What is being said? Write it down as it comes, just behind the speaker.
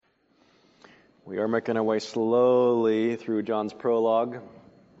We are making our way slowly through John's prologue.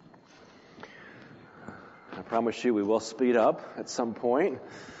 I promise you we will speed up at some point,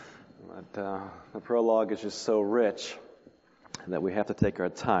 but the prologue is just so rich that we have to take our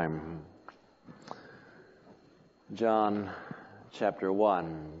time. John chapter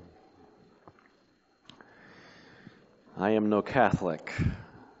 1. I am no Catholic,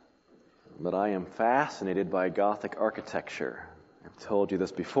 but I am fascinated by Gothic architecture. I've told you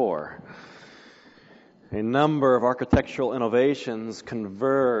this before. A number of architectural innovations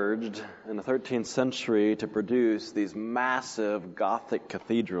converged in the 13th century to produce these massive Gothic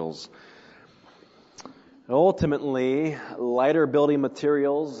cathedrals. Ultimately, lighter building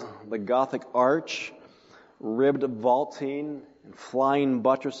materials, the Gothic arch, ribbed vaulting, and flying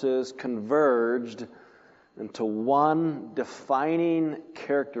buttresses converged into one defining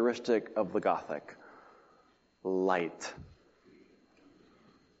characteristic of the Gothic: light.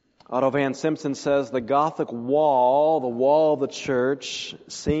 Otto Van Simpson says the Gothic wall, the wall of the church,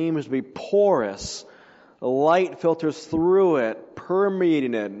 seems to be porous. The light filters through it,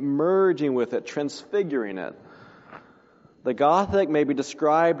 permeating it, merging with it, transfiguring it. The Gothic may be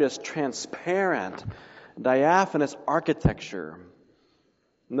described as transparent, diaphanous architecture.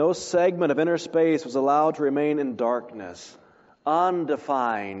 No segment of inner space was allowed to remain in darkness,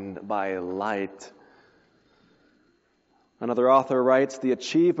 undefined by light. Another author writes, the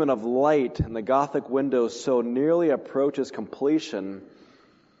achievement of light in the Gothic windows so nearly approaches completion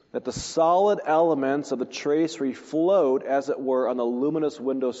that the solid elements of the tracery float, as it were, on the luminous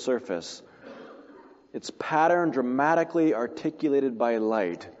window surface, its pattern dramatically articulated by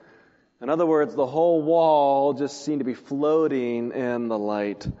light. In other words, the whole wall just seemed to be floating in the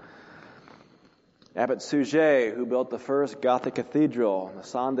light. Abbot Suger, who built the first Gothic cathedral, the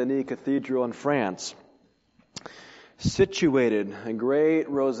Saint-Denis Cathedral in France, situated a great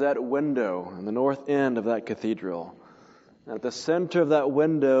rosette window in the north end of that cathedral. And at the center of that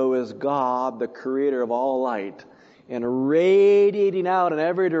window is God, the creator of all light. And radiating out in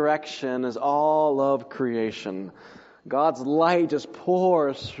every direction is all of creation. God's light just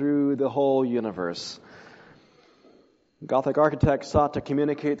pours through the whole universe. Gothic architects sought to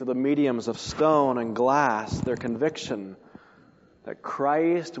communicate through the mediums of stone and glass their conviction that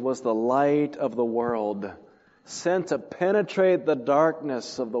Christ was the light of the world, sent to penetrate the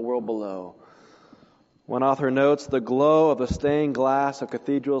darkness of the world below. One author notes, the glow of the stained glass of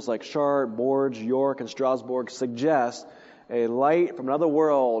cathedrals like Chartres, Bourges, York, and Strasbourg suggests a light from another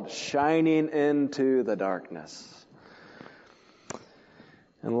world shining into the darkness.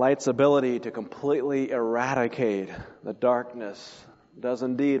 And light's ability to completely eradicate the darkness does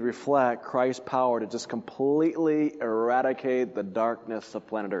indeed reflect Christ's power to just completely eradicate the darkness of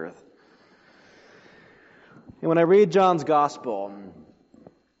planet Earth. And when I read John's Gospel,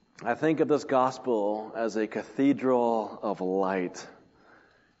 I think of this Gospel as a cathedral of light,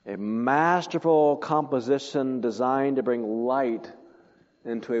 a masterful composition designed to bring light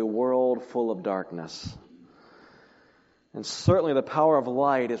into a world full of darkness. And certainly the power of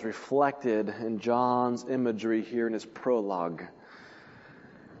light is reflected in John's imagery here in his prologue.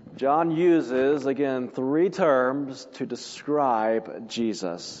 John uses, again, three terms to describe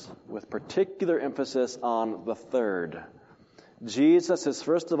Jesus, with particular emphasis on the third. Jesus is,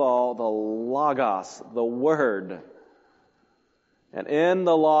 first of all, the Logos, the Word. And in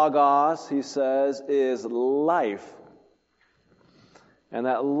the Logos, he says, is life. And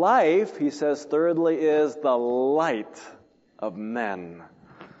that life, he says, thirdly, is the light of men.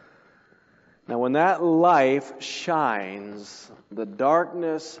 Now, when that life shines, the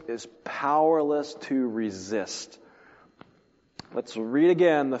darkness is powerless to resist. Let's read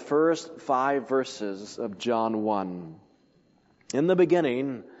again the first 5 verses of John 1. In the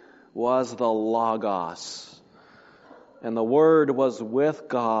beginning was the Logos, and the Word was with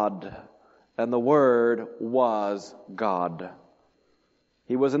God, and the Word was God.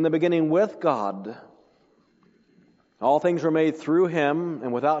 He was in the beginning with God. All things were made through Him,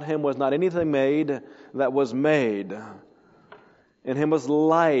 and without Him was not anything made that was made. In Him was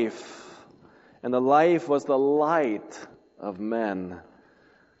life, and the life was the light of men.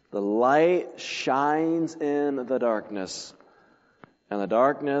 The light shines in the darkness, and the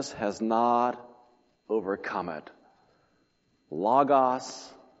darkness has not overcome it.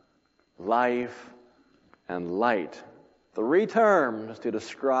 Logos, life, and light. 3 terms to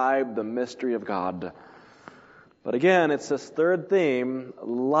describe the mystery of God. But again, it's this third theme,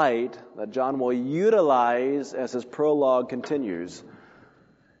 light, that John will utilize as his prologue continues.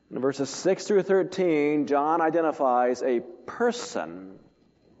 In verses 6 through 13, John identifies a person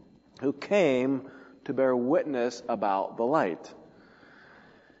who came to bear witness about the light.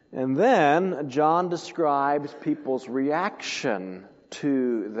 And then John describes people's reaction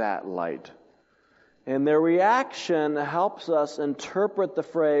to that light. And their reaction helps us interpret the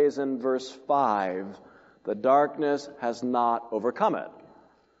phrase in verse 5, the darkness has not overcome it.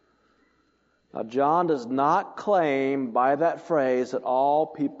 Now, John does not claim by that phrase that all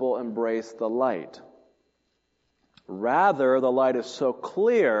people embrace the light. Rather, the light is so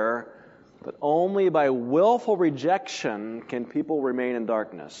clear that only by willful rejection can people remain in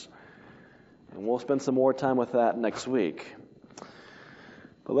darkness. And we'll spend some more time with that next week.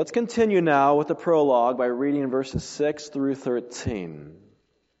 But let's continue now with the prologue by reading verses 6 through 13.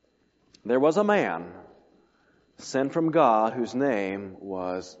 There was a man sent from God whose name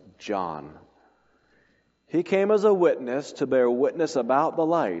was John. He came as a witness to bear witness about the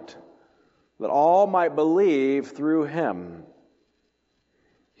light, that all might believe through him.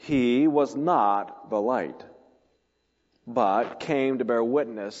 He was not the light, but came to bear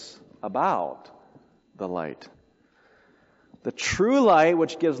witness about the light. The true light,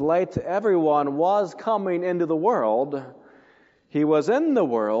 which gives light to everyone, was coming into the world. He was in the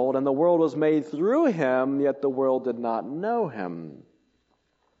world, and the world was made through him, yet the world did not know him.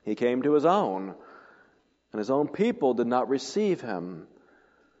 He came to his own, and his own people did not receive him.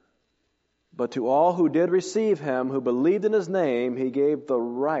 But to all who did receive him, who believed in his name, he gave the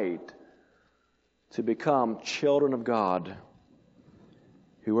right to become children of God,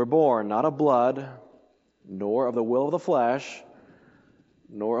 who were born not of blood, nor of the will of the flesh,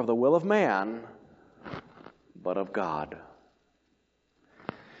 nor of the will of man, but of God.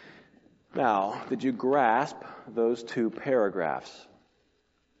 Now, did you grasp those two paragraphs?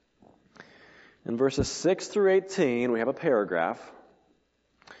 In verses 6 through 18, we have a paragraph,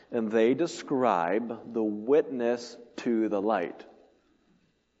 and they describe the witness to the light.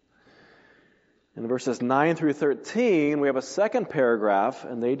 In verses 9 through 13, we have a second paragraph,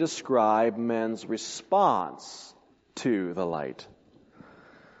 and they describe men's response to the light.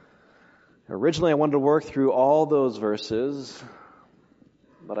 Originally, I wanted to work through all those verses,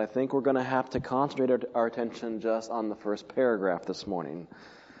 but I think we're going to have to concentrate our attention just on the first paragraph this morning.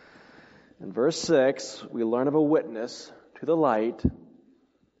 In verse 6, we learn of a witness to the light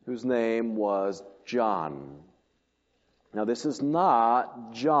whose name was John. Now, this is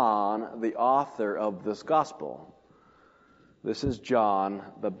not John, the author of this gospel. This is John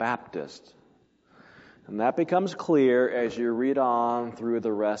the Baptist. And that becomes clear as you read on through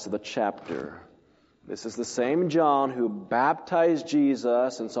the rest of the chapter. This is the same John who baptized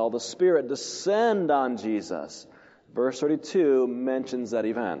Jesus and saw the Spirit descend on Jesus. Verse 32 mentions that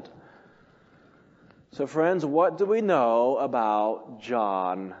event. So friends, what do we know about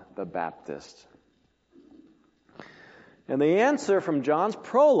John the Baptist? And the answer from John's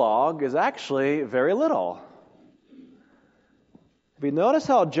prologue is actually very little. If you notice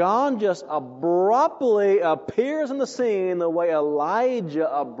how John just abruptly appears in the scene the way Elijah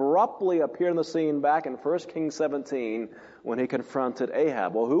abruptly appeared in the scene back in 1 Kings 17 when he confronted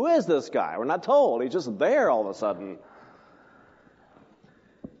Ahab. Well, who is this guy? We're not told. He's just there all of a sudden.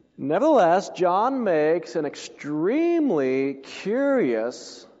 Nevertheless, John makes an extremely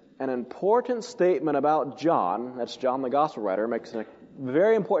curious and important statement about John. That's John the Gospel writer, makes a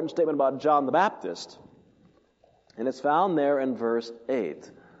very important statement about John the Baptist. And it's found there in verse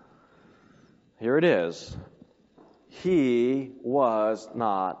 8. Here it is. He was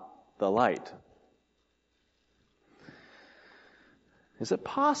not the light. Is it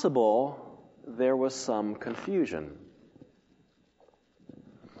possible there was some confusion?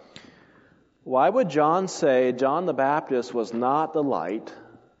 Why would John say John the Baptist was not the light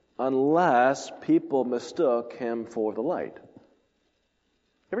unless people mistook him for the light?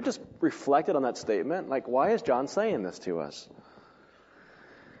 Ever just reflected on that statement? Like, why is John saying this to us?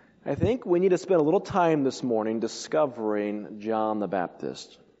 I think we need to spend a little time this morning discovering John the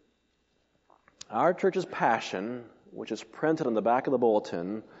Baptist. Our church's passion, which is printed on the back of the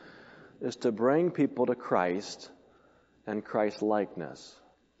bulletin, is to bring people to Christ and Christ-likeness.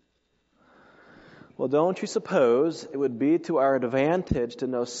 Well, don't you suppose it would be to our advantage to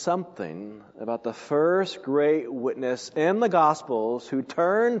know something about the first great witness in the Gospels who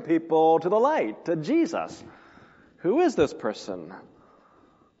turned people to the light, to Jesus? Who is this person?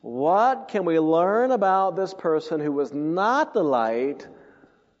 What can we learn about this person who was not the light,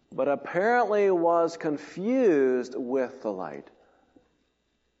 but apparently was confused with the light?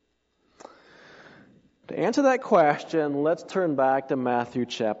 To answer that question, let's turn back to Matthew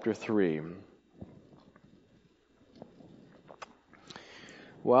chapter 3.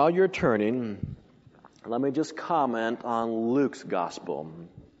 While you're turning, let me just comment on Luke's gospel.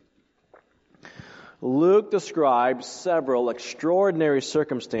 Luke describes several extraordinary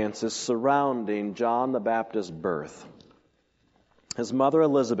circumstances surrounding John the Baptist's birth. His mother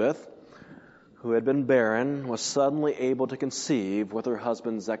Elizabeth, who had been barren, was suddenly able to conceive with her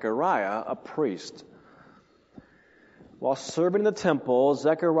husband Zechariah, a priest. While serving in the temple,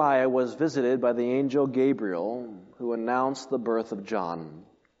 Zechariah was visited by the angel Gabriel, who announced the birth of John.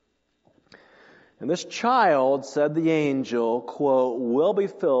 And this child, said the angel, quote, will be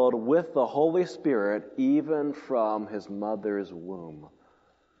filled with the Holy Spirit even from his mother's womb.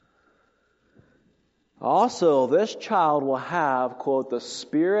 Also, this child will have, quote, the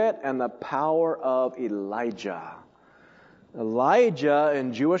spirit and the power of Elijah. Elijah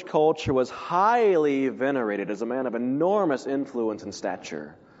in Jewish culture was highly venerated as a man of enormous influence and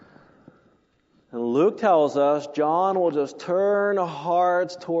stature. And Luke tells us John will just turn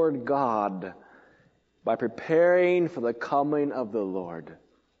hearts toward God by preparing for the coming of the Lord.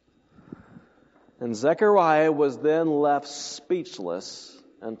 And Zechariah was then left speechless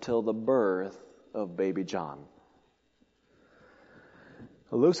until the birth of baby John.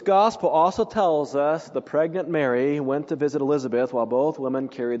 Luke's gospel also tells us the pregnant Mary went to visit Elizabeth while both women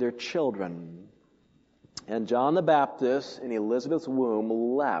carried their children. And John the Baptist in Elizabeth's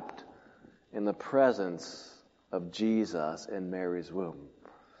womb leapt in the presence of Jesus in Mary's womb.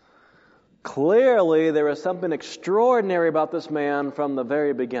 Clearly, there was something extraordinary about this man from the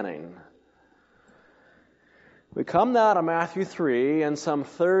very beginning. We come now to Matthew 3, and some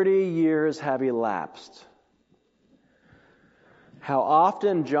 30 years have elapsed. How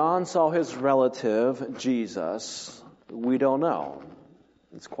often John saw his relative, Jesus, we don't know.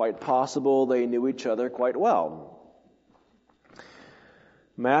 It's quite possible they knew each other quite well.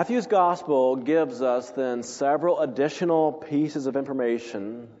 Matthew's gospel gives us then several additional pieces of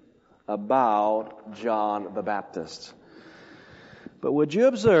information about John the Baptist. But would you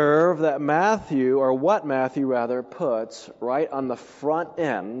observe that what Matthew puts right on the front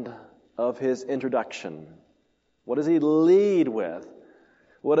end of his introduction? What does he lead with?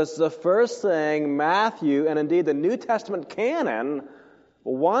 What is the first thing Matthew, and indeed the New Testament canon,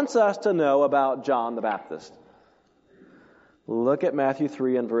 wants us to know about John the Baptist? Look at Matthew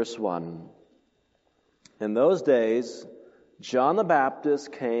 3 and verse 1. In those days, John the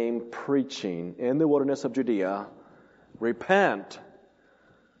Baptist came preaching in the wilderness of Judea, repent,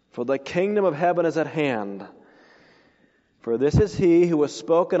 for the kingdom of heaven is at hand. For this is he who was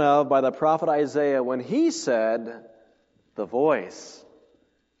spoken of by the prophet Isaiah when he said, the voice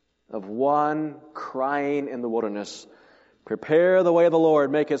of one crying in the wilderness, prepare the way of the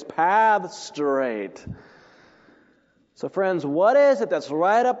Lord, make his path straight. So friends, what is it that's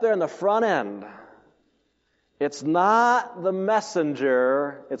right up there in the front end? It's not the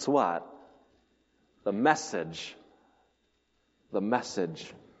messenger, it's what? The message. The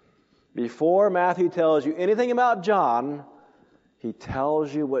message. Before Matthew tells you anything about John, he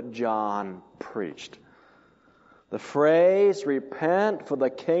tells you what John preached. The phrase, repent for the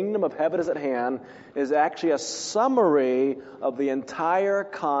kingdom of heaven is at hand, is actually a summary of the entire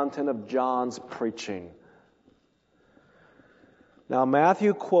content of John's preaching. Now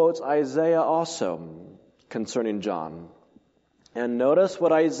Matthew quotes Isaiah also concerning John. And notice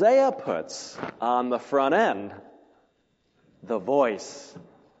what Isaiah puts on the front end. The voice.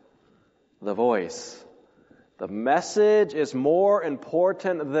 The voice. The message is more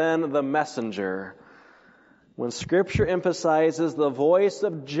important than the messenger. When Scripture emphasizes the voice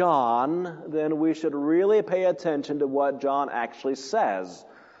of John, then we should really pay attention to what John actually says.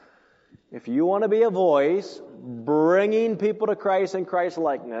 If you want to be a voice bringing people to Christ and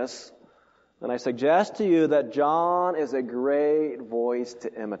Christ-likeness, then I suggest to you that John is a great voice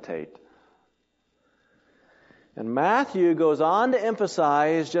to imitate. And Matthew goes on to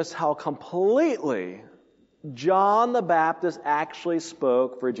emphasize just how completely John the Baptist actually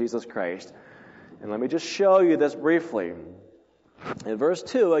spoke for Jesus Christ. And let me just show you this briefly. In verse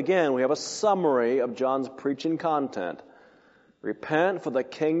 2, again, we have a summary of John's preaching content. Repent, for the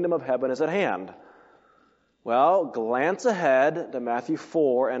kingdom of heaven is at hand. Well, glance ahead to Matthew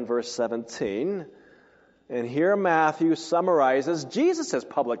 4 and verse 17. And here Matthew summarizes Jesus'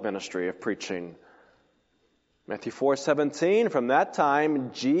 public ministry of preaching. Matthew 4:17, from that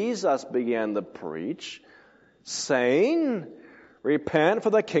time Jesus began to preach, saying, repent,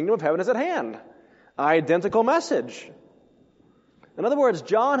 for the kingdom of heaven is at hand. Identical message. In other words,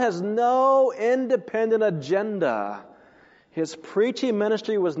 John has no independent agenda. His preaching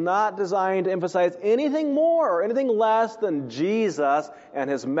ministry was not designed to emphasize anything more or anything less than Jesus and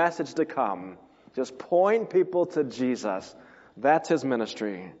his message to come. Just point people to Jesus. That's his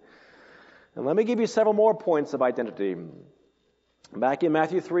ministry. And let me give you several more points of identity. Back in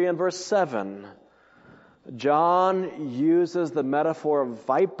Matthew 3 and verse 7, John uses the metaphor of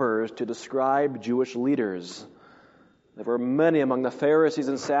vipers to describe Jewish leaders. There were many among the Pharisees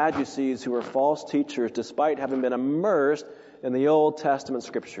and Sadducees who were false teachers despite having been immersed in the Old Testament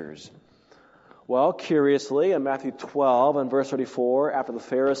scriptures. Well, curiously, in Matthew 12 and verse 34, after the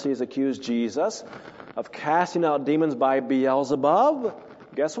Pharisees accused Jesus of casting out demons by Beelzebub,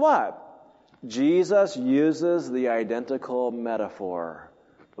 guess what? Jesus uses the identical metaphor,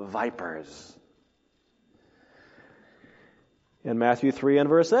 vipers. In Matthew 3 and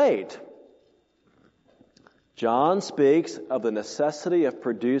verse 8, John speaks of the necessity of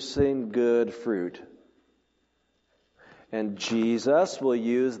producing good fruit. And Jesus will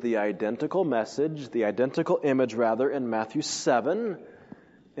use the identical message, the identical image rather, in Matthew 7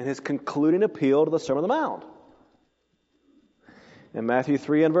 in his concluding appeal to the Sermon on the Mount. In Matthew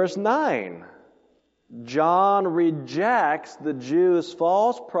 3 and verse 9, John rejects the Jews'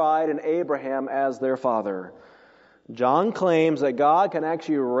 false pride in Abraham as their father. John claims that God can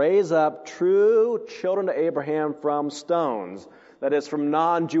actually raise up true children to Abraham from stones, that is, from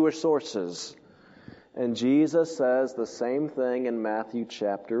non-Jewish sources. And Jesus says the same thing in Matthew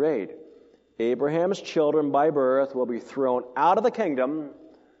chapter 8. Abraham's children by birth will be thrown out of the kingdom,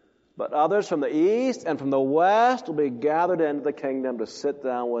 but others from the east and from the west will be gathered into the kingdom to sit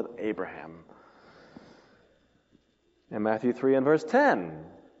down with Abraham. In Matthew 3 and verse 10,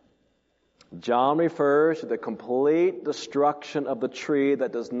 John refers to the complete destruction of the tree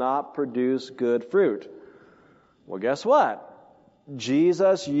that does not produce good fruit. Well, guess what?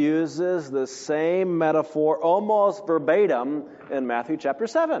 Jesus uses the same metaphor almost verbatim in Matthew chapter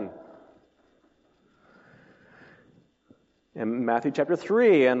 7. In Matthew chapter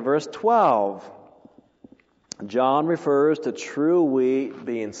 3 and verse 12, John refers to true wheat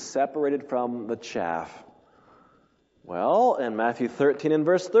being separated from the chaff. Well, in Matthew 13 and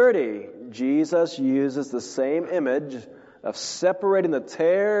verse 30, Jesus uses the same image of separating the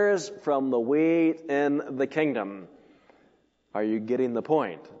tares from the wheat in the kingdom. Are you getting the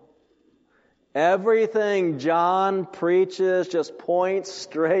point? Everything John preaches just points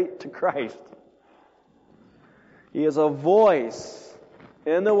straight to Christ. He is a voice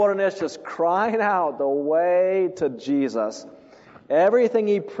in the wilderness just crying out the way to Jesus. Everything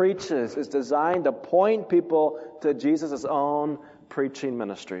he preaches is designed to point people to Jesus' own preaching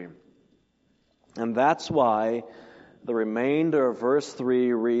ministry. And that's why the remainder of verse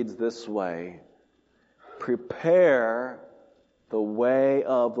 3 reads this way: prepare the way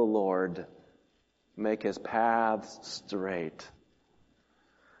of the Lord, make his paths straight.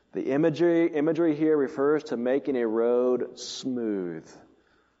 The imagery here refers to making a road smooth.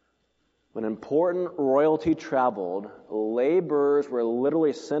 When important royalty traveled, laborers were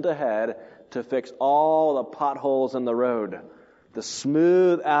literally sent ahead to fix all the potholes in the road, to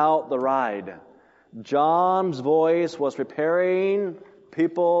smooth out the ride. John's voice was preparing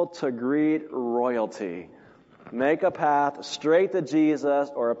people to greet royalty. Make a path straight to Jesus,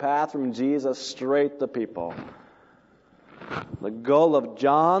 or a path from Jesus straight to people. The goal of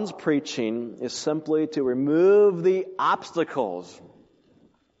John's preaching is simply to remove the obstacles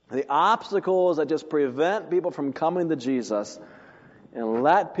that just prevent people from coming to Jesus, and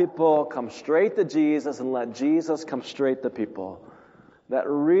let people come straight to Jesus and let Jesus come straight to people. That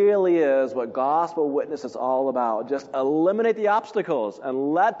really is what gospel witness is all about. Just eliminate the obstacles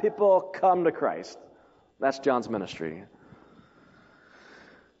and let people come to Christ. That's John's ministry.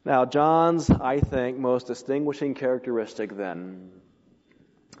 Now, John's, I think, most distinguishing characteristic then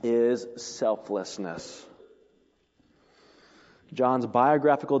is selflessness. John's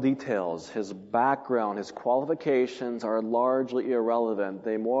biographical details, his background, his qualifications are largely irrelevant.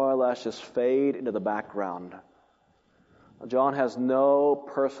 They more or less just fade into the background. John has no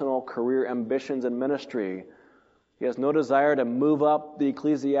personal career ambitions in ministry. He has no desire to move up the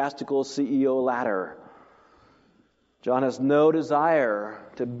ecclesiastical CEO ladder. John has no desire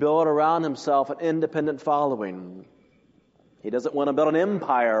to build around himself an independent following. He doesn't want to build an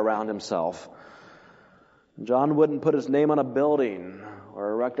empire around himself. John wouldn't put his name on a building or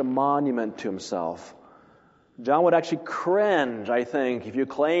erect a monument to himself. John would actually cringe, I think, if you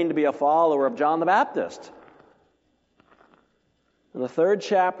claimed to be a follower of John the Baptist. In the 3rd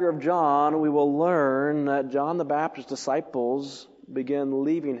chapter of John, we will learn that John the Baptist's disciples begin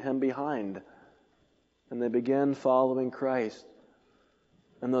leaving him behind. And they begin following Christ.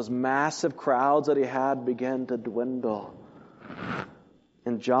 And those massive crowds that he had begin to dwindle.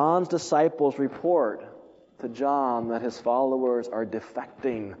 And John's disciples report to John that his followers are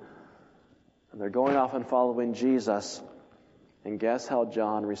defecting. And they're going off and following Jesus. And guess how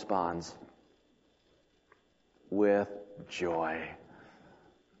John responds? With joy.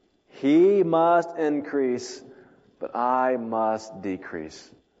 He must increase, but I must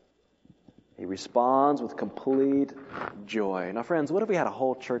decrease. He responds with complete joy. Now, friends, what if we had a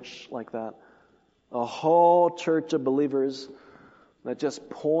whole church like that? A whole church of believers that just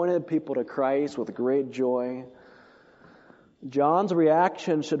pointed people to Christ with great joy. John's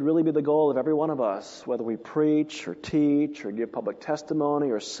reaction should really be the goal of every one of us, whether we preach or teach or give public testimony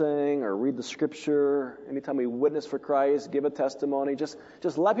or sing or read the Scripture. Anytime we witness for Christ, give a testimony, just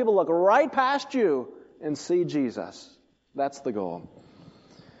let people look right past you and see Jesus. That's the goal.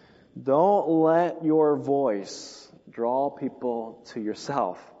 Don't let your voice draw people to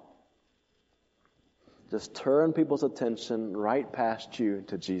yourself. Just turn people's attention right past you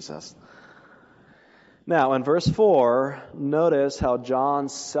to Jesus. Now, in verse 4, notice how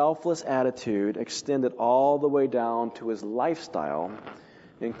John's selfless attitude extended all the way down to his lifestyle,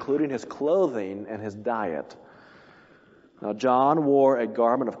 including his clothing and his diet. Now, John wore a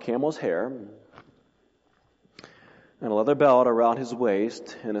garment of camel's hair and a leather belt around his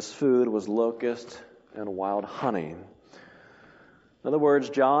waist, and his food was locust and wild honey. In other words,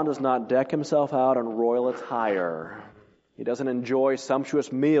 John does not deck himself out in royal attire. He doesn't enjoy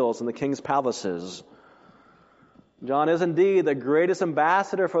sumptuous meals in the king's palaces. John is indeed the greatest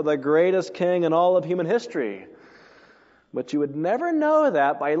ambassador for the greatest king in all of human history. But you would never know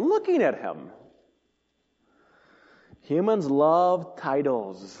that by looking at him. Humans love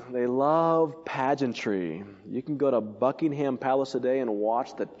titles. They love pageantry. You can go to Buckingham Palace today and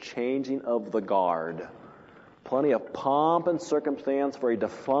watch the changing of the guard. Plenty of pomp and circumstance for a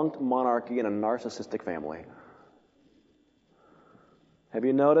defunct monarchy and a narcissistic family. Have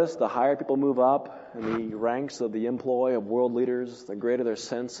you noticed the higher people move up in the ranks of the employ of world leaders, the greater their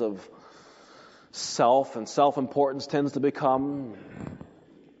sense of self and self-importance tends to become?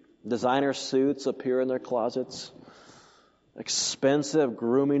 Designer suits appear in their closets. Expensive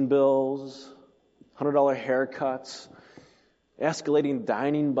grooming bills. $100 haircuts. Escalating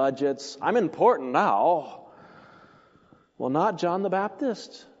dining budgets. I'm important now. Well, not John the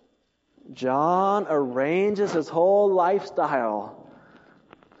Baptist. John arranges his whole lifestyle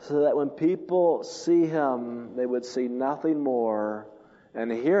so that when people see him, they would see nothing more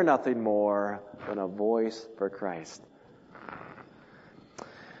and hear nothing more than a voice for Christ.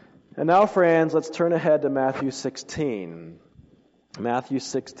 And now, friends, let's turn ahead to Matthew 16. Matthew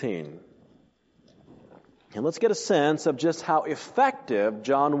 16. And let's get a sense of just how effective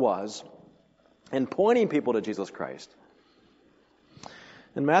John was in pointing people to Jesus Christ.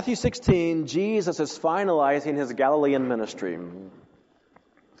 In Matthew 16, Jesus is finalizing his Galilean ministry.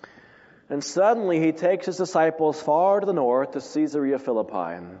 And suddenly he takes his disciples far to the north to Caesarea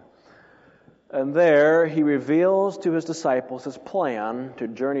Philippi. And there he reveals to his disciples his plan to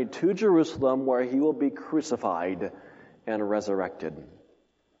journey to Jerusalem where he will be crucified and resurrected.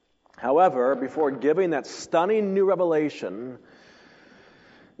 However, before giving that stunning new revelation,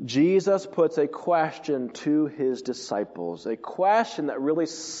 Jesus puts a question to his disciples, a question that really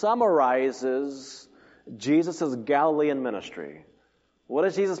summarizes Jesus' Galilean ministry. What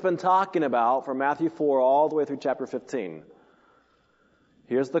has Jesus been talking about from Matthew 4 all the way through chapter 15?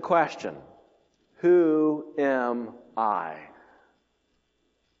 Here's the question. Who am I?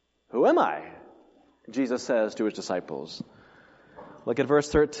 Who am I? Jesus says to his disciples. Look at verse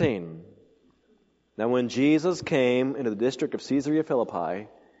 13. Now when Jesus came into the district of Caesarea Philippi,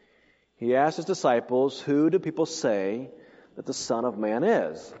 he asked his disciples, who do people say that the Son of Man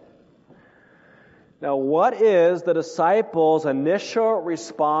is? Now, what is the disciples' initial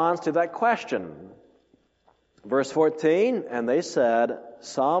response to that question? Verse 14, and they said,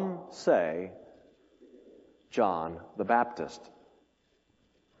 some say John the Baptist.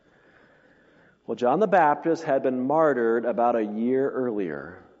 Well, John the Baptist had been martyred about a year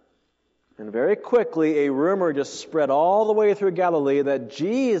earlier. And very quickly, a rumor just spread all the way through Galilee that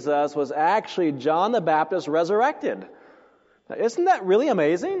Jesus was actually John the Baptist resurrected. Now, isn't that really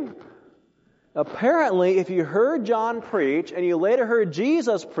amazing? Apparently, if you heard John preach and you later heard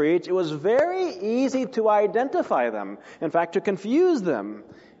Jesus preach, it was very easy to identify them. In fact, to confuse them.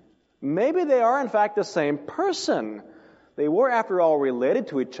 Maybe they are, in fact, the same person. They were, after all, related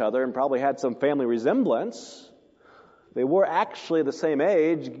to each other and probably had some family resemblance. They were actually the same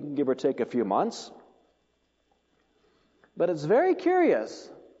age, give or take a few months. But it's very curious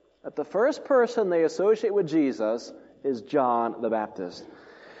that the first person they associate with Jesus is John the Baptist.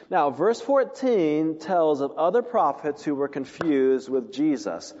 Now, verse 14 tells of other prophets who were confused with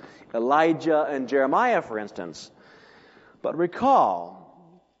Jesus. Elijah and Jeremiah, for instance. But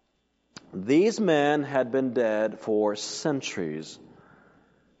recall, these men had been dead for centuries.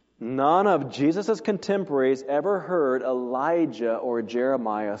 None of Jesus' contemporaries ever heard Elijah or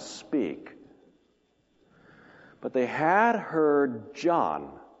Jeremiah speak. But they had heard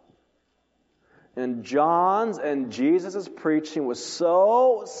John. And John's and Jesus' preaching was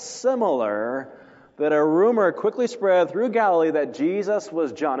so similar that a rumor quickly spread through Galilee that Jesus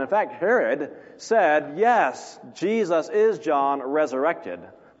was John. In fact, Herod said, yes, Jesus is John resurrected.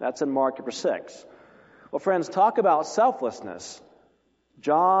 That's in Mark chapter 6. Well, friends, talk about selflessness.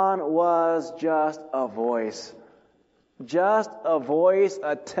 John was just a voice. Just a voice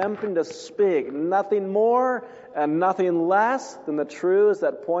attempting to speak. Nothing more and nothing less than the truths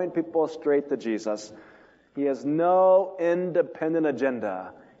that point people straight to Jesus. He has no independent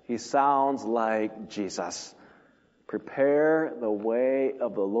agenda. He sounds like Jesus. Prepare the way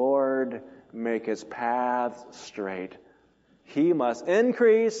of the Lord. Make His paths straight. He must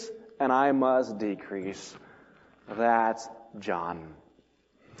increase and I must decrease. That's John.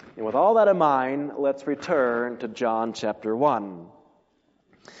 And with all that in mind, let's return to John chapter 1.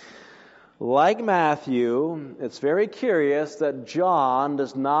 Like Matthew, it's very curious that John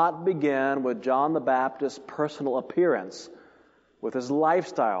does not begin with John the Baptist's personal appearance, with his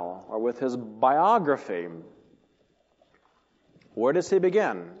lifestyle, or with his biography. Where does he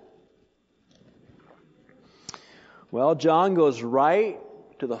begin? Well, John goes right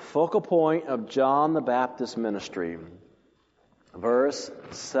to the focal point of John the Baptist's ministry. Verse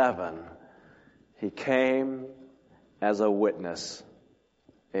 7, he came as a witness.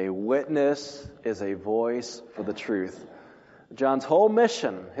 A witness is a voice for the truth. John's whole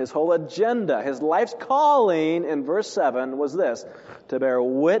mission, his whole agenda, his life's calling in verse 7 was this: to bear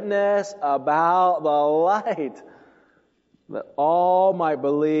witness about the light, that all might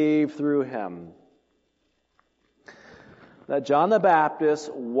believe through him. That John the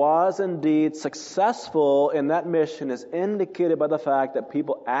Baptist was indeed successful in that mission is indicated by the fact that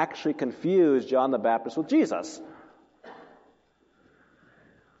people actually confused John the Baptist with Jesus.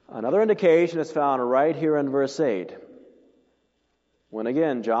 Another indication is found right here in verse 8. When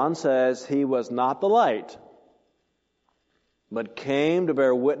again, John says he was not the light, but came to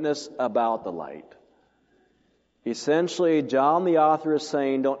bear witness about the light. Essentially, John the author is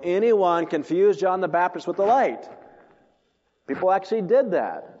saying, don't anyone confuse John the Baptist with the light. People actually did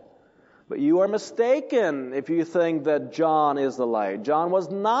that. But you are mistaken if you think that John is the light. John was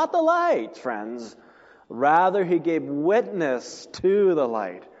not the light, friends. Rather, he gave witness to the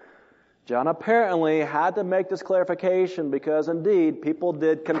light. John apparently had to make this clarification because, indeed, people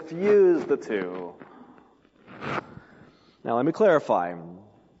did confuse the two. Now, let me clarify.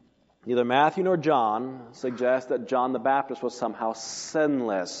 Neither Matthew nor John suggest that John the Baptist was somehow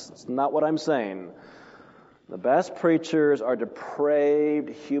sinless. That's not what I'm saying. The best preachers are depraved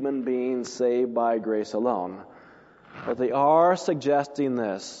human beings saved by grace alone. But they are suggesting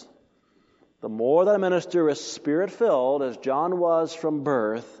this. The more that a minister is Spirit-filled, as John was from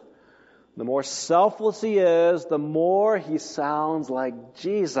birth, the more selfless he is, the more he sounds like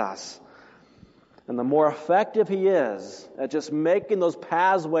Jesus. And the more effective he is at just making those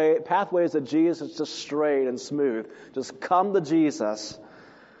pathways of Jesus just straight and smooth. Just come to Jesus.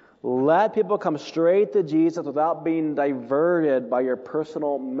 Let people come straight to Jesus without being diverted by your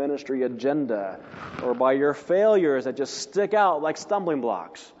personal ministry agenda or by your failures that just stick out like stumbling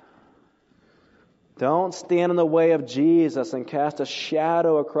blocks. Don't stand in the way of Jesus and cast a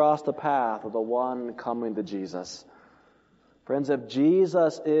shadow across the path of the one coming to Jesus. Friends, if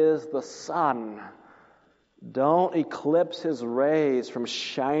Jesus is the sun, don't eclipse His rays from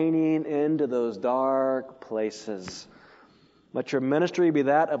shining into those dark places. Let your ministry be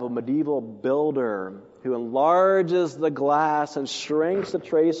that of a medieval builder who enlarges the glass and shrinks the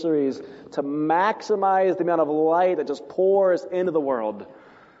traceries to maximize the amount of light that just pours into the world.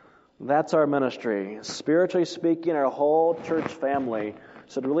 That's our ministry. Spiritually speaking, our whole church family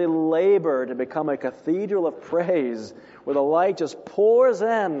should really labor to become a cathedral of praise where the light just pours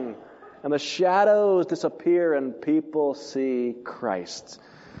in and the shadows disappear and people see Christ.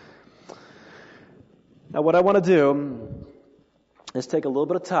 Now, what I want to do is take a little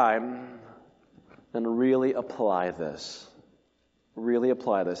bit of time and really apply this. Really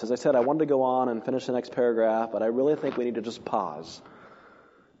apply this. As I said, I wanted to go on and finish the next paragraph, but I really think we need to just pause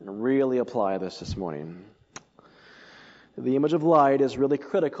and really apply this morning. The image of light is really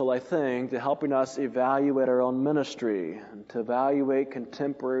critical, I think, to helping us evaluate our own ministry, and to evaluate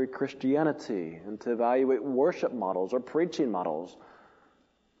contemporary Christianity, and to evaluate worship models or preaching models.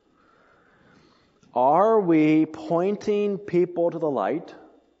 Are we pointing people to the light,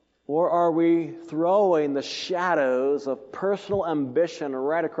 or are we throwing the shadows of personal ambition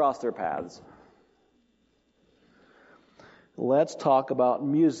right across their paths? Let's talk about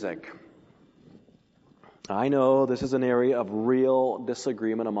music. I know this is an area of real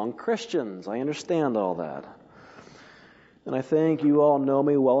disagreement among Christians. I understand all that. And I think you all know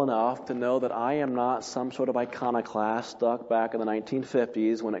me well enough to know that I am not some sort of iconoclast stuck back in the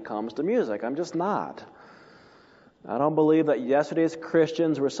 1950s when it comes to music. I'm just not. I don't believe that yesterday's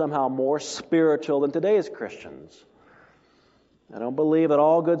Christians were somehow more spiritual than today's Christians. I don't believe that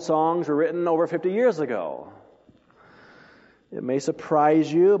all good songs were written over 50 years ago. It may surprise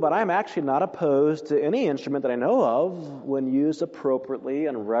you, but I'm actually not opposed to any instrument that I know of when used appropriately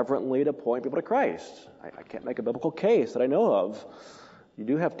and reverently to point people to Christ. I can't make a biblical case that I know of. You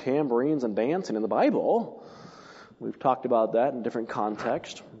do have tambourines and dancing in the Bible. We've talked about that in different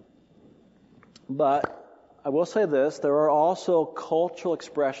contexts. But I will say this, there are also cultural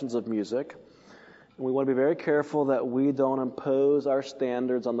expressions of music, and we want to be very careful that we don't impose our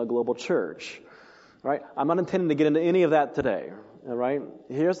standards on the global church. Right? I'm not intending to get into any of that today. All right?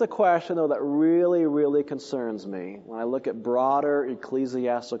 Here's the question, though, that really, really concerns me when I look at broader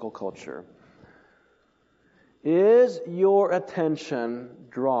ecclesiastical culture. Is your attention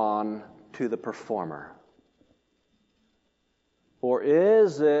drawn to the performer? Or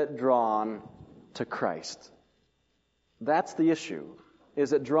is it drawn to Christ? That's the issue.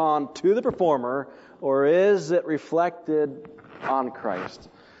 Is it drawn to the performer, or is it reflected on Christ?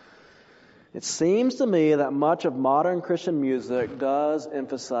 It seems to me that much of modern Christian music does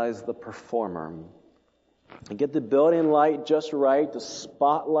emphasize the performer. And get the building light just right to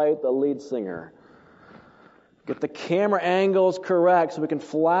spotlight the lead singer. Get the camera angles correct so we can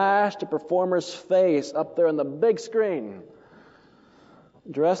flash the performer's face up there on the big screen.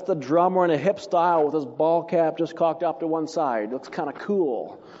 Dress the drummer in a hip style with his ball cap just cocked up to one side. Looks kind of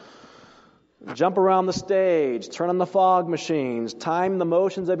cool. Jump around the stage, turn on the fog machines, time the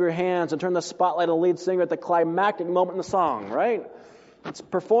motions of your hands, and turn the spotlight on the lead singer at the climactic moment in the song, right? It's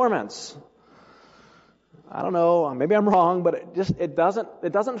performance. I don't know, maybe I'm wrong, but it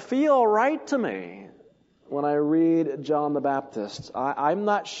doesn't feel right to me when I read John the Baptist. I'm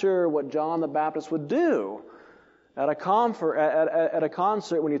not sure what John the Baptist would do at a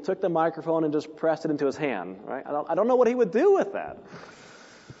concert when he took the microphone and just pressed it into his hand, right? I don't know what he would do with that.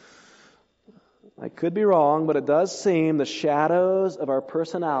 I could be wrong, but it does seem the shadows of our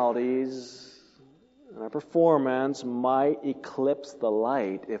personalities and our performance might eclipse the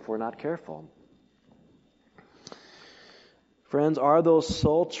light if we're not careful. Friends, are those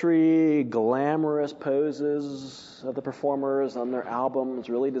sultry, glamorous poses of the performers on their albums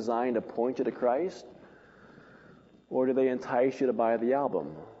really designed to point you to Christ? Or do they entice you to buy the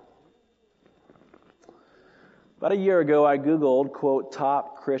album? About a year ago, I Googled, quote,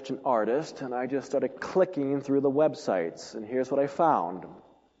 top Christian artist, and I just started clicking through the websites, and here's what I found.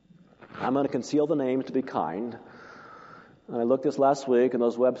 I'm going to conceal the names to be kind. And I looked this last week, and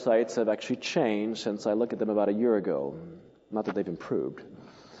those websites have actually changed since I looked at them about a year ago. Not that they've improved.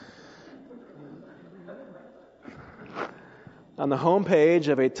 On the homepage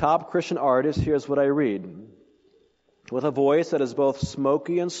of a top Christian artist, here's what I read. With a voice that is both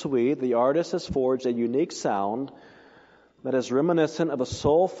smoky and sweet, the artist has forged a unique sound that is reminiscent of the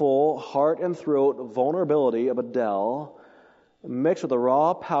soulful heart and throat vulnerability of Adele, mixed with the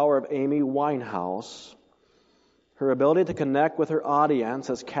raw power of Amy Winehouse. Her ability to connect with her audience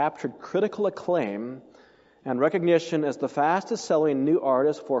has captured critical acclaim and recognition as the fastest-selling new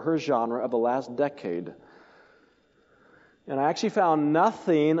artist for her genre of the last decade. And I actually found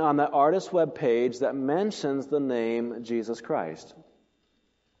nothing on that artist's webpage that mentions the name Jesus Christ,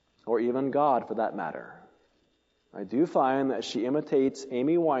 or even God for that matter. I do find that she imitates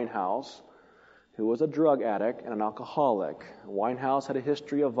Amy Winehouse, who was a drug addict and an alcoholic. Winehouse had a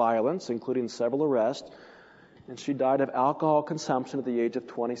history of violence, including several arrests, and she died of alcohol consumption at the age of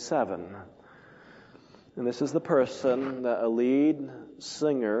 27. And this is the person that a lead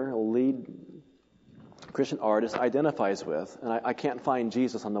singer, a lead Christian artist identifies with, and I can't find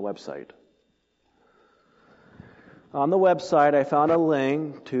Jesus on the website. On the website, I found a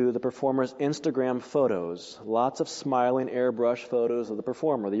link to the performer's Instagram photos. Lots of smiling airbrush photos of the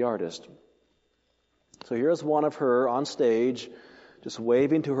performer, the artist. So here's one of her on stage, just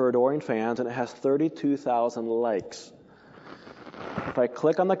waving to her adoring fans, and it has 32,000 likes. If I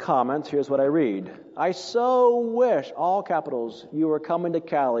click on the comments, here's what I read. I so wish, all capitals, you were coming to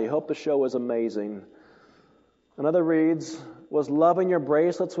Cali. Hope the show was amazing. Another reads, was loving your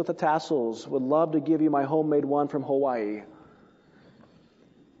bracelets with the tassels. Would love to give you my homemade one from Hawaii.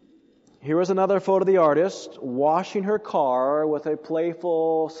 Here is another photo of the artist washing her car with a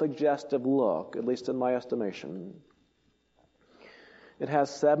playful, suggestive look, at least in my estimation. It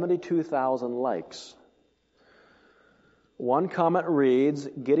has 72,000 likes. One comment reads,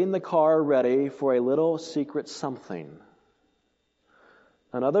 "Getting the car ready for a little secret something."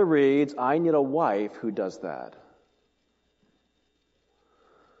 Another reads, "I need a wife who does that."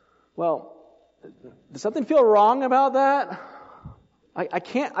 Well, does something feel wrong about that? I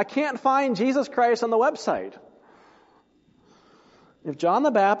can't find Jesus Christ on the website. If John the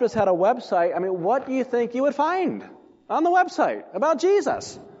Baptist had a website, what do you think you would find on the website about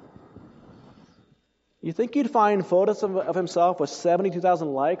Jesus? You think you'd find photos of himself with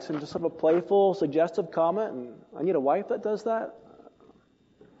 72,000 likes and just sort of a playful, suggestive comment, and "I need a wife that does that"?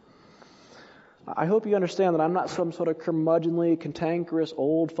 I hope you understand that I'm not some sort of curmudgeonly, cantankerous,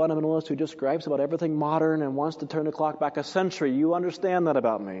 old fundamentalist who just gripes about everything modern and wants to turn the clock back a century. You understand that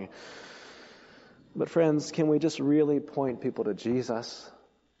about me. But friends, can we just really point people to Jesus?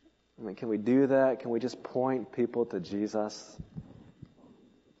 Can we do that? Can we just point people to Jesus?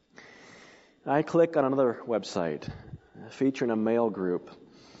 I click on another website featuring a male group.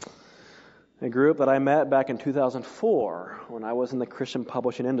 A group that I met back in 2004 when I was in the Christian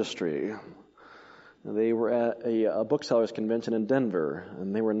publishing industry. They were at a booksellers convention in Denver,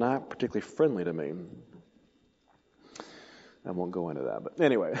 and they were not particularly friendly to me. I won't go into that, but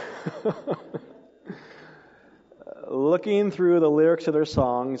anyway. Looking through the lyrics of their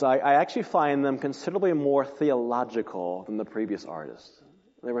songs, I actually find them considerably more theological than the previous artists.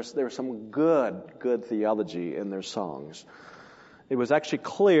 There was some good theology in their songs. It was actually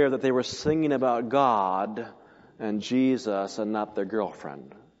clear that they were singing about God and Jesus and not their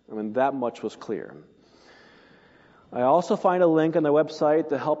girlfriend. That much was clear. I also find a link on their website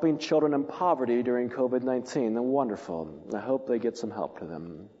to helping children in poverty during COVID-19. They're wonderful. I hope they get some help to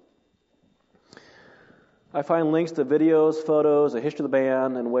them. I find links to videos, photos, a history of the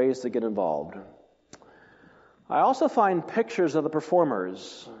band, and ways to get involved. I also find pictures of the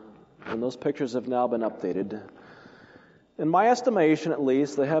performers, and those pictures have now been updated. In my estimation, at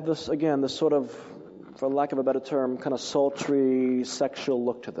least, they have this sort of, for lack of a better term, kind of sultry, sexual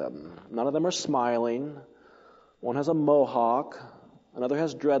look to them. None of them are smiling. One has a mohawk, another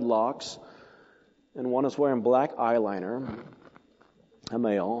has dreadlocks, and one is wearing black eyeliner, a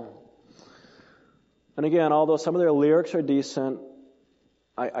male. And again, although some of their lyrics are decent,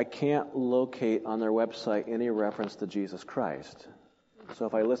 I can't locate on their website any reference to Jesus Christ. So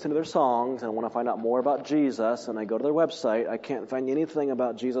if I listen to their songs and I want to find out more about Jesus and I go to their website, I can't find anything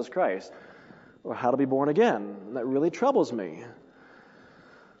about Jesus Christ or how to be born again. And that really troubles me.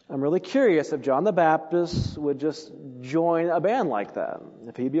 I'm really curious if John the Baptist would just join a band like that.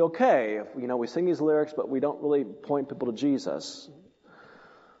 If he'd be okay. If, we sing these lyrics, but we don't really point people to Jesus.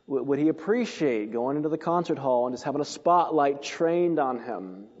 Would he appreciate going into the concert hall and just having a spotlight trained on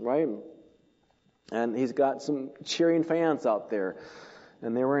him, right? And he's got some cheering fans out there.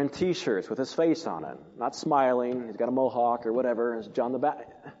 And they're wearing T-shirts with his face on it. Not smiling. He's got a mohawk or whatever. It's John the Baptist.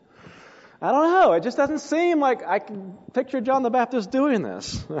 I don't know. It just doesn't seem like I can picture John the Baptist doing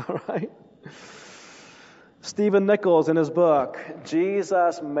this. All right? Stephen Nichols, in his book,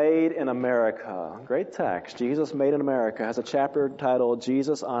 Jesus Made in America, great text, Jesus Made in America, has a chapter titled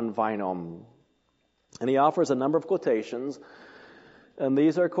Jesus on Vinyl. And he offers a number of quotations. And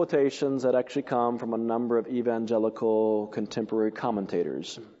these are quotations that actually come from a number of evangelical contemporary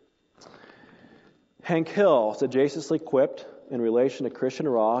commentators. Hank Hill, sagaciously quipped in relation to Christian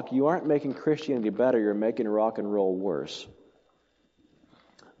rock, "You aren't making Christianity better, you're making rock and roll worse."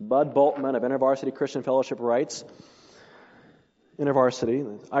 Bud Boltman of InterVarsity Christian Fellowship writes,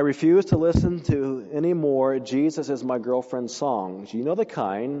 InterVarsity, "I refuse to listen to any more Jesus is my girlfriend songs. You know the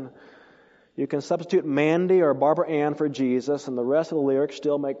kind. You can substitute Mandy or Barbara Ann for Jesus, and the rest of the lyrics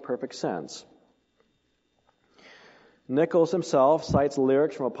still make perfect sense." Nichols himself cites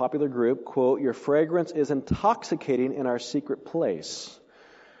lyrics from a popular group, quote, "Your fragrance is intoxicating in our secret place."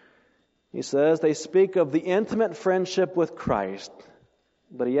 He says they speak of the intimate friendship with Christ.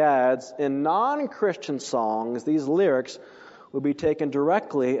 But he adds, in non-Christian songs, these lyrics will be taken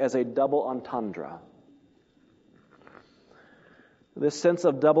directly as a double entendre. This sense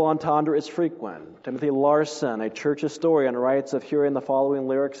of double entendre is frequent. Timothy Larson, a church historian, writes of hearing the following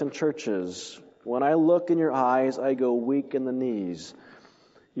lyrics in churches. "When I look in your eyes, I go weak in the knees.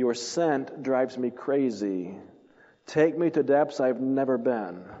 Your scent drives me crazy. Take me to depths I've never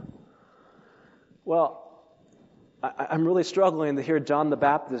been." Well, I'm really struggling to hear John the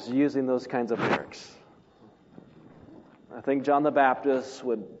Baptist using those kinds of lyrics. I think John the Baptist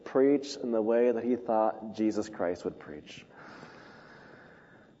would preach in the way that he thought Jesus Christ would preach.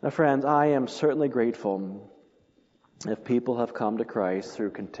 Now, friends, I am certainly grateful if people have come to Christ through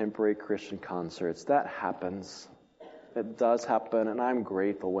contemporary Christian concerts. That happens. It does happen, and I'm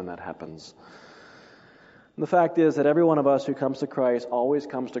grateful when that happens. And the fact is that every one of us who comes to Christ always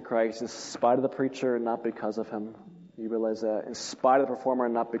comes to Christ in spite of the preacher and not because of him. You realize that? In spite of the performer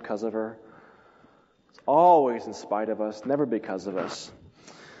and not because of her. It's always in spite of us, never because of us.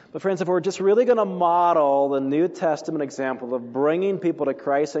 But friends, if we're just really going to model the New Testament example of bringing people to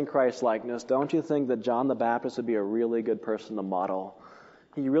Christ and Christ-likeness, don't you think that John the Baptist would be a really good person to model?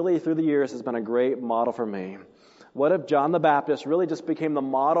 He really, through the years, has been a great model for me. What if John the Baptist really just became the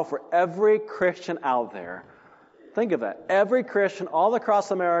model for every Christian out there? Think of that. Every Christian all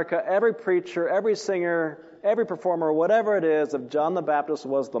across America, every preacher, every singer, every performer, whatever it is, if John the Baptist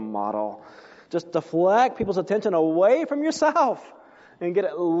was the model. Just deflect people's attention away from yourself and get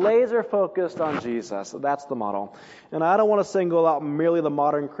it laser focused on Jesus. That's the model. And I don't want to single out merely the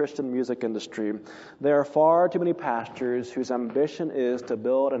modern Christian music industry. There are far too many pastors whose ambition is to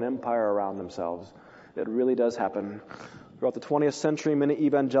build an empire around themselves. It really does happen. Throughout the 20th century, many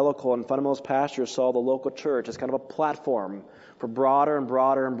evangelical and fundamentalist pastors saw the local church as kind of a platform for broader and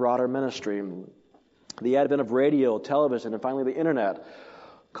broader and broader ministry. The advent of radio, television, and finally the internet,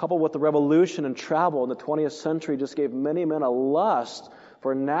 coupled with the revolution in travel in the 20th century, just gave many men a lust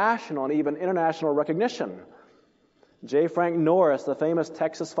for national and even international recognition. J. Frank Norris, the famous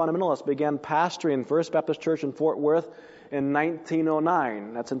Texas fundamentalist, began pastoring First Baptist Church in Fort Worth in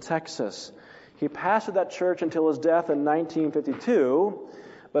 1909. That's in Texas. He pastored that church until his death in 1952,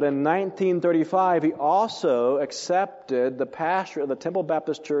 but in 1935 he also accepted the pastorate of the Temple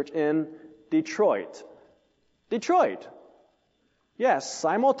Baptist Church in Detroit. Detroit! Yes,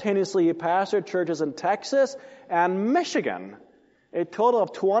 simultaneously he pastored churches in Texas and Michigan, a total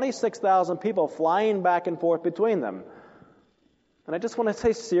of 26,000 people flying back and forth between them. And I just want to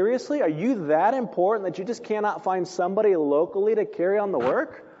say, seriously, are you that important that you just cannot find somebody locally to carry on the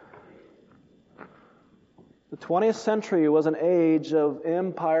work? The 20th century was an age of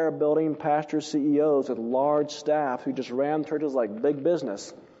empire-building pastor CEOs with large staff who just ran churches like big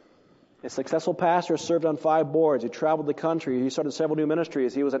business. A successful pastor served on 5 boards. He traveled the country. He started several new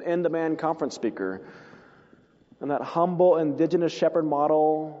ministries. He was an in-demand conference speaker. And that humble indigenous shepherd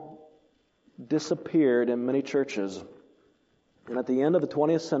model disappeared in many churches. And at the end of the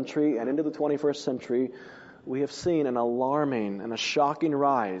 20th century and into the 21st century, we have seen an alarming and a shocking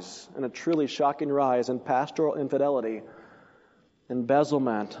rise, and a truly shocking rise in pastoral infidelity,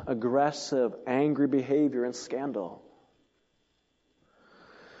 embezzlement, aggressive, angry behavior, and scandal.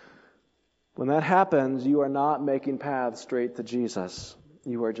 When that happens, you are not making paths straight to Jesus.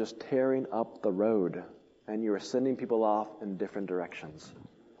 You are just tearing up the road, and you are sending people off in different directions.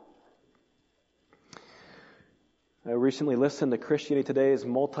 I recently listened to Christianity Today's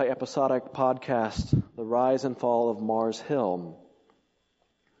multi-episodic podcast, The Rise and Fall of Mars Hill.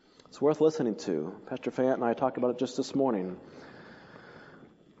 It's worth listening to. Pastor Fant and I talked about it just this morning.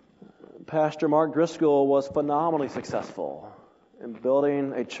 Pastor Mark Driscoll was phenomenally successful in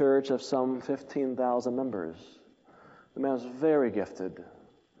building a church of some 15,000 members. The man was very gifted.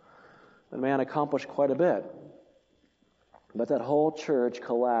 The man accomplished quite a bit. But that whole church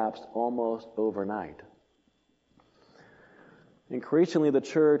collapsed almost overnight. Increasingly, the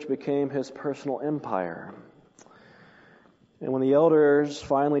church became his personal empire. And when the elders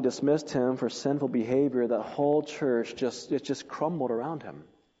finally dismissed him for sinful behavior, that whole church just crumbled around him.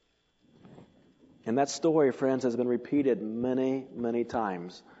 And that story, friends, has been repeated many, many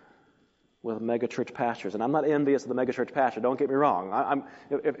times with megachurch pastors. And I'm not envious of the megachurch pastor, don't get me wrong.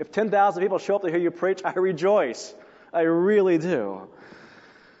 If 10,000 people show up to hear you preach, I rejoice. I really do.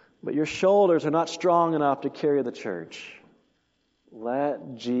 But your shoulders are not strong enough to carry the church.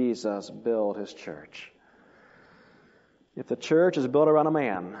 Let Jesus build his church. If the church is built around a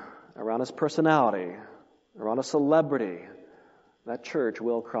man, around his personality, around a celebrity, that church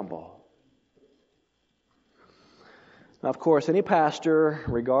will crumble. Now, of course, any pastor,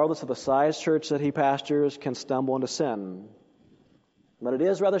 regardless of the size church that he pastors, can stumble into sin. But it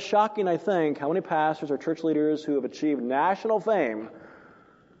is rather shocking, I think, how many pastors or church leaders who have achieved national fame,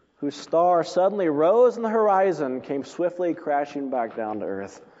 whose star suddenly rose in the horizon, came swiftly crashing back down to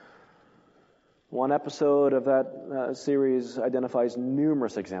earth. One episode of that series identifies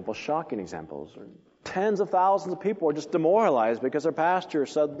numerous examples, shocking examples. Tens of thousands of people are just demoralized because their pastor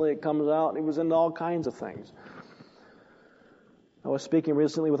suddenly comes out and he was into all kinds of things. I was speaking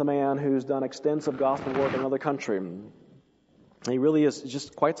recently with a man who's done extensive gospel work in another country. He really is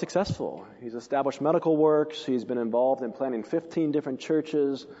just quite successful. He's established medical works. He's been involved in planting 15 different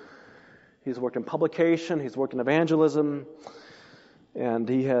churches. He's worked in publication. He's worked in evangelism. And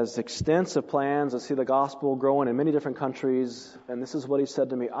he has extensive plans to see the gospel growing in many different countries. And this is what he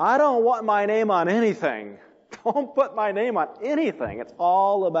said to me: I don't want my name on anything. Don't put my name on anything. It's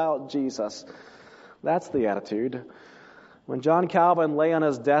all about Jesus. That's the attitude. When John Calvin lay on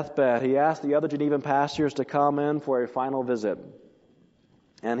his deathbed, he asked the other Genevan pastors to come in for a final visit.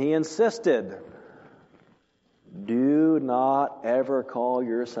 And he insisted, do not ever call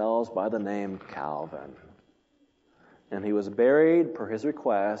yourselves by the name Calvin. And he was buried, per his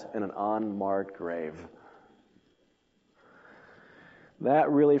request, in an unmarked grave. That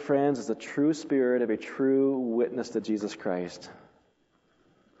really, friends, is the true spirit of a true witness to Jesus Christ.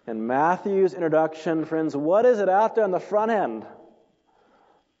 In Matthew's introduction, friends, what is it out there on the front end?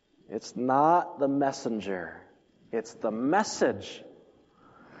 It's not the messenger. It's the message.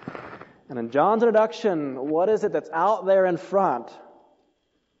 And in John's introduction, what is it that's out there in front?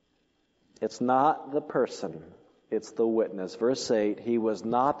 It's not the person. It's the witness. Verse 8, he was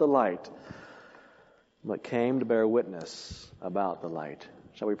not the light, but came to bear witness about the light.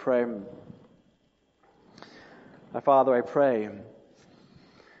 Shall we pray? My Father, I pray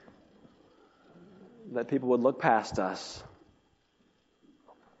that people would look past us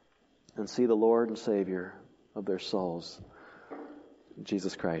and see the Lord and Savior of their souls,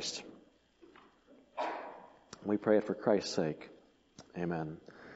 Jesus Christ. We pray it for Christ's sake. Amen.